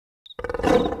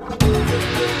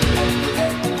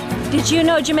Did you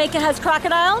know Jamaica has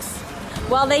crocodiles?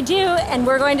 Well, they do, and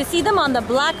we're going to see them on the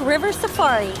Black River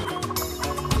Safari.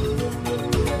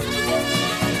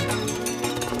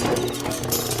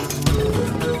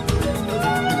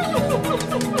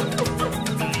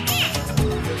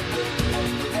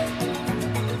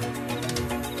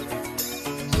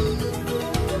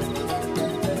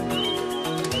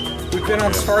 We've been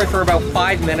on safari for about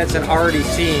 5 minutes and already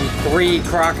seen 3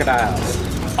 crocodiles.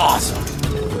 Awesome.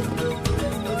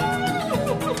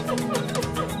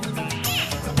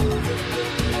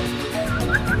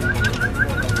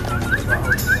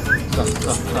 Go,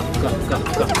 go, go, go, go,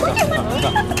 go, go,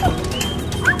 go.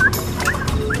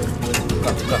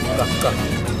 Go, go, go, go.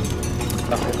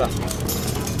 Go, go.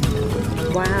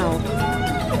 Wow.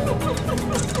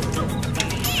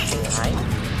 Hi.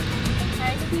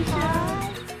 Hi, Keisha.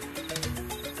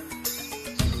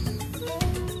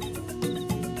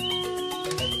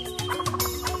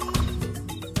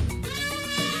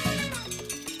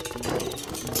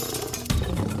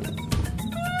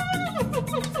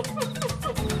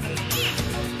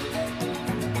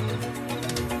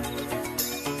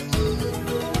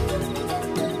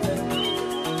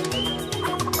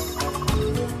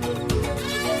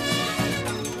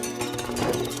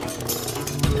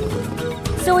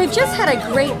 So we've just had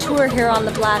a great tour here on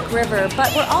the Black River,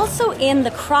 but we're also in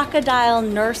the crocodile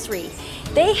nursery.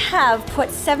 They have put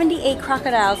 78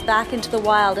 crocodiles back into the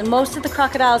wild, and most of the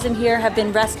crocodiles in here have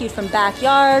been rescued from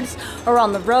backyards or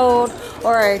on the road,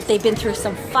 or they've been through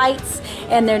some fights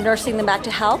and they're nursing them back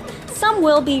to health. Some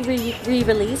will be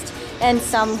re-released and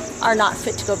some are not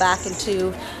fit to go back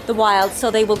into the wild, so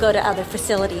they will go to other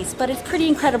facilities, but it's pretty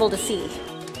incredible to see.